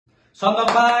Son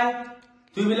of by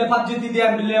tu bile PUBG ti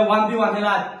dia bile 1v1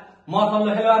 helat mo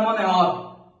thol helwan mo ne hot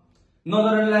no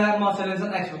dorle mo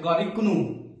selection expert gori kunu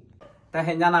ta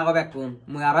henya na go bekun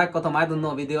mu ara ko tomai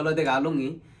dunno video lo de galungi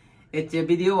eche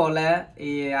video ole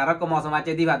e ara ko mo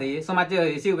samache diba de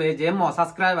samache sibe je mo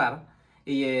subscriber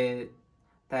e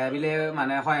ta bile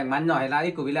mane hoyang man no hela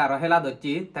iku bile aro hela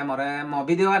dochi ta more mo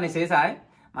video ani se sai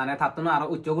মানে থাতুনো আর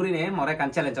উচ্চ করি নে মরে কান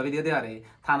challenge video দেওয়ারে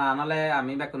থানা আনলে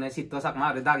আমি বেকুনে শীত চাকমা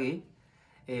আর দাগি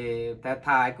এ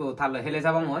থাই কো থালে হেলে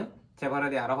যাব মই চেপরে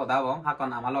দি আর হদাব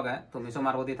হাকন আমার লগে তুমি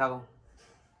সুমার গতি থাকো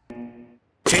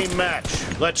Team match,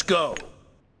 let's go.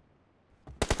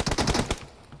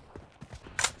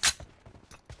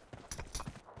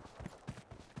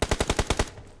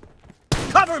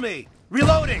 Cover me!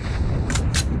 Reloading!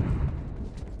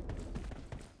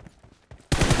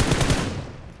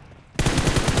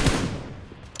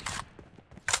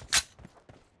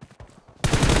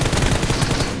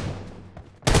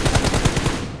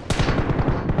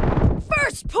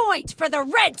 Point for the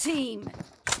red team.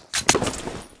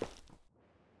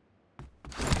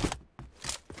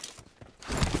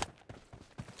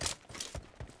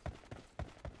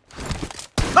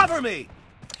 Cover me.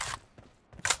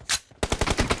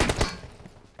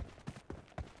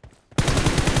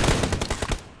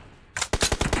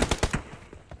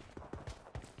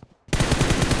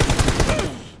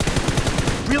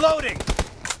 Reloading.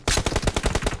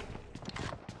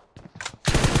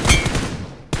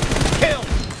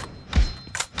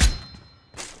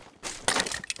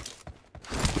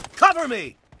 Cover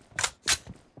me!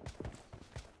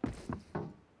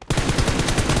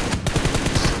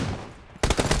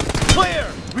 Clear!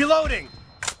 Reloading!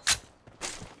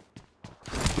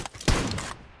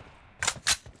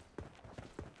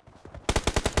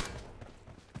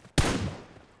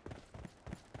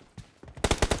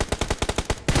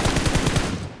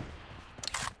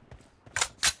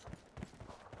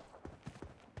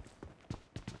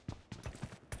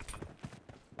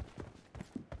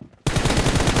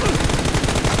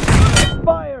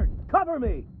 Cover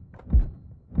me!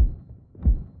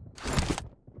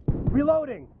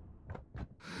 Reloading!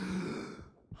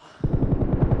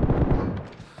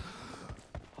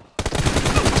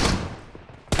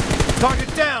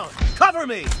 Target down! Cover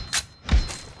me!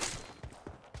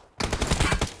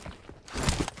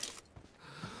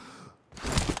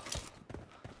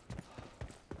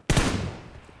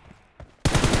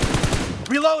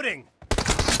 Reloading!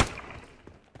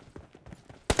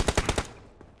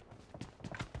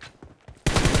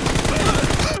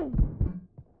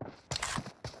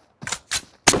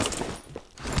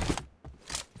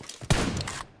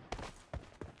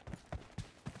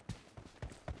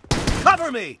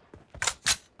 Cover me!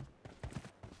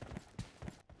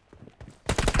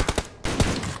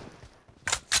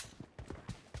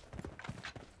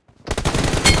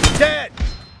 Dead!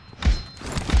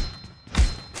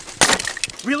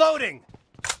 Reloading!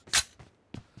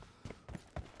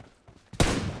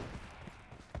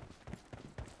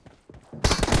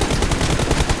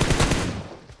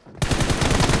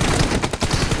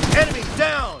 Enemy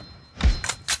down!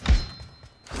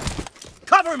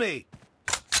 Cover me!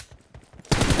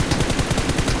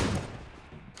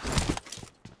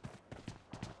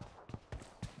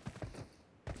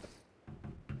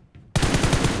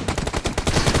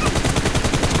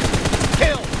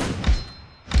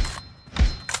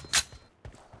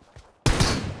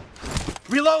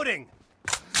 Reloading!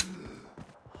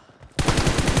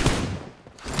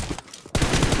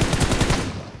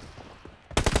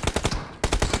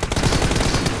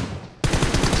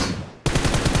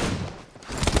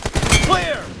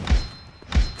 Clear!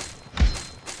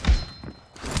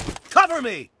 Cover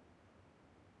me!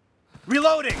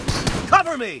 Reloading!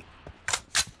 Cover me!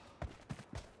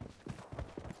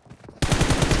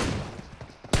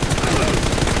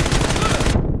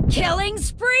 Killing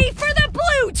spree for the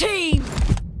blue team!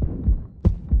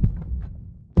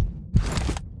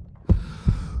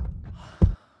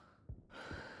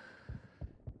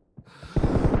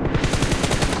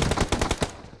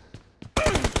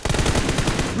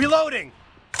 Reloading!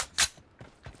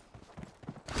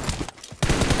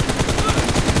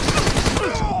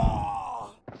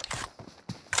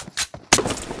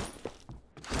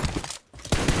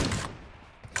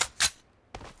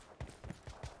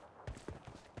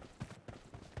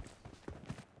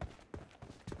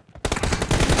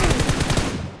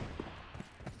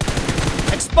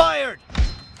 Expired!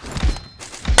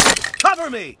 Cover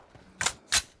me!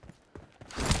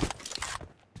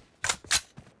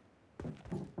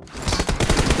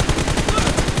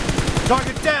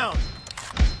 Target down!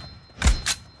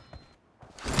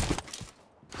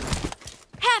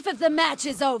 Half of the match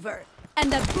is over,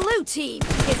 And the blue team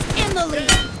is in the lead.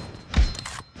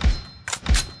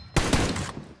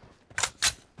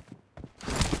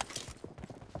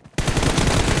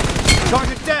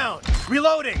 Target down!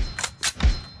 Reloading!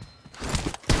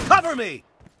 Cover me!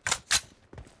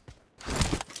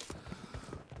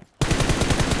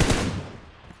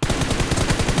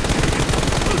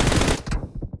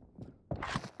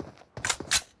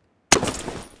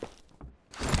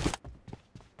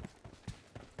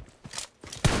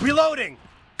 Reloading!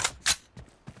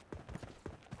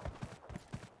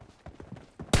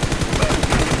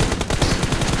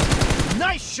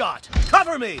 Nice shot!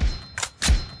 Cover me!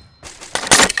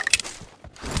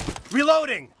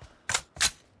 Reloading!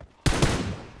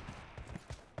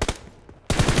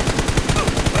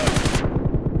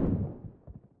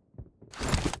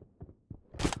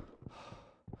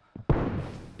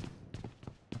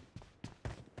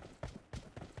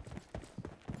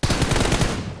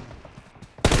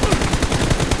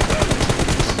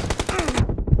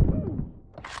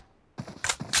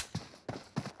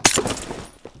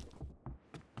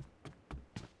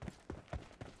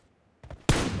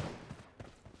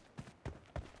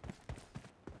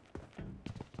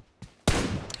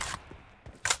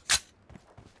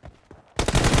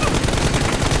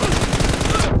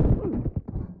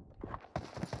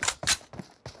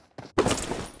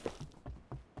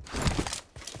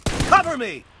 Cover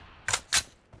me!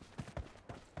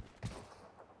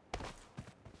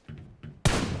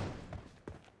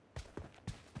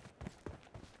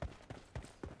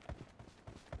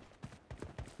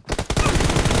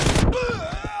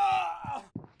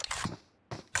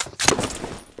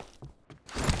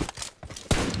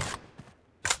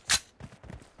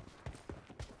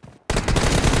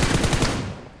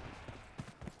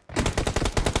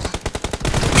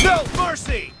 No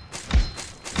mercy!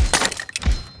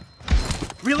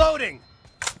 Reloading!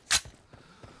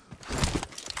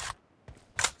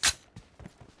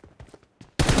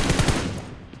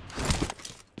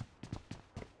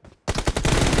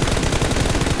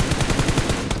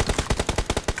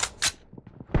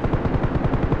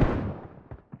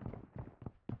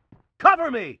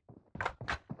 Cover me!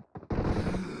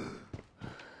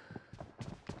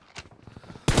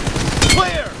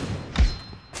 Clear!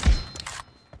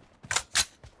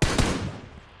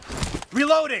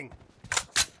 Reloading!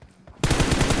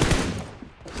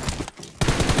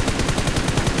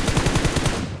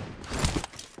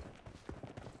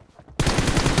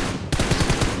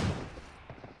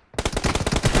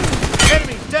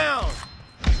 Enemy down!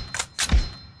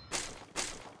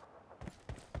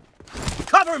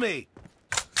 Cover me!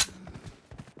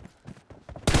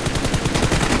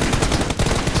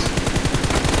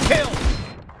 Kill!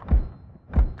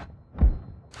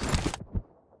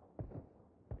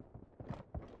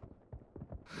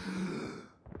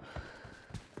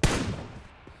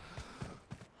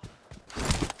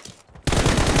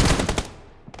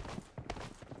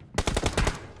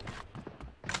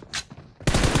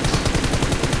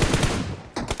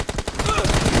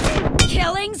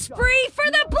 Killing spree for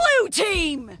the blue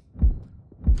team!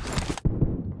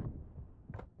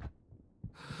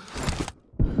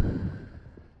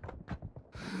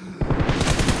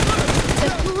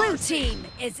 The blue team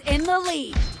is in the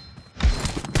lead.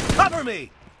 Cover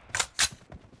me!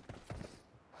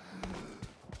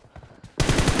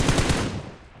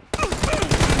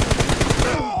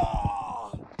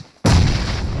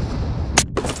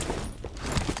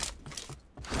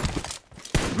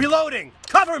 Reloading!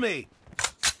 Cover me!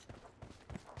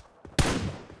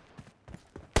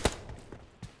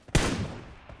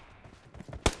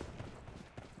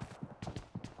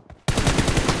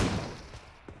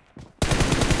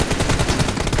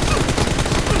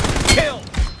 Kill!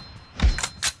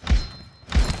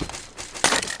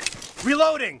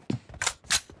 Reloading!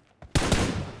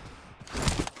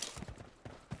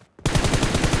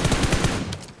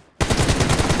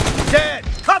 Dead!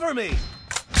 Cover me!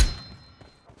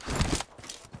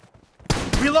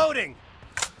 Reloading!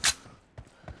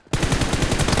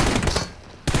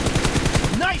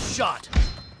 Nice shot!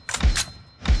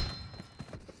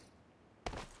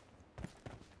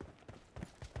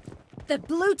 The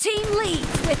blue team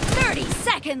leads with 30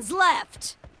 seconds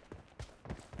left.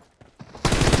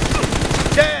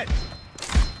 Dead!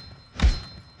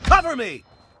 Cover me!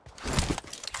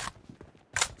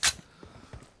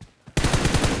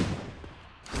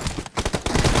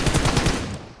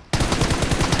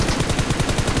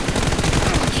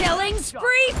 Killing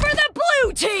spree for the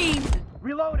blue team!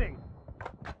 Reloading!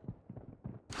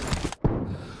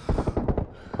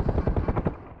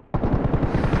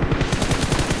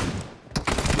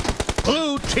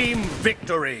 Blue team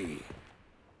victory!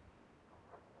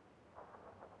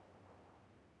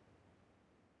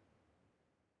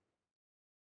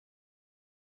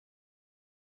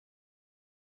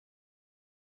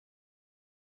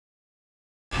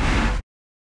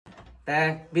 তে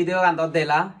video গান তো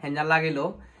দিলা হেঞ্জার লাগিল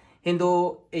কিন্তু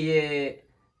ইয়ে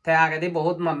তে আগে দি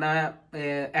বহুত মানে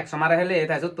 100 মারে হেলে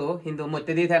তাই তো কিন্তু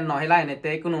মধ্যে দি নহিলা এনেতে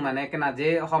কোনো মানে কেনা যে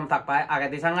হম থাক পায় আগে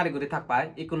দি সাংগারি গুড়ি থাক পায়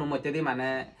ই কোনো মধ্যে দি মানে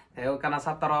কেনা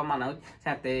ছাত্র মানুষ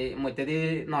সাথে মধ্যে দি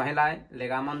নহিলাই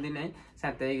লেগা মন দিনে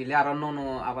সাথে গিলে আরো নুনু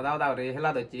আবাদাও দাউরে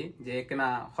হেলা দচ্ছি যে কেনা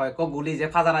হয় গুলি যে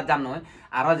ফাজারাত জান নয়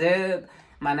আরো যে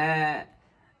মানে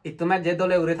ইতুমে যে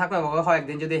দলে উড়ে থাকবে হয়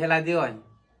একদিন যদি হেলাই দিয়ে হয়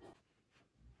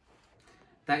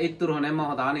তা ইতুর হনে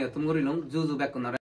মহদানি তুমি করিলুম জুজু বেকুন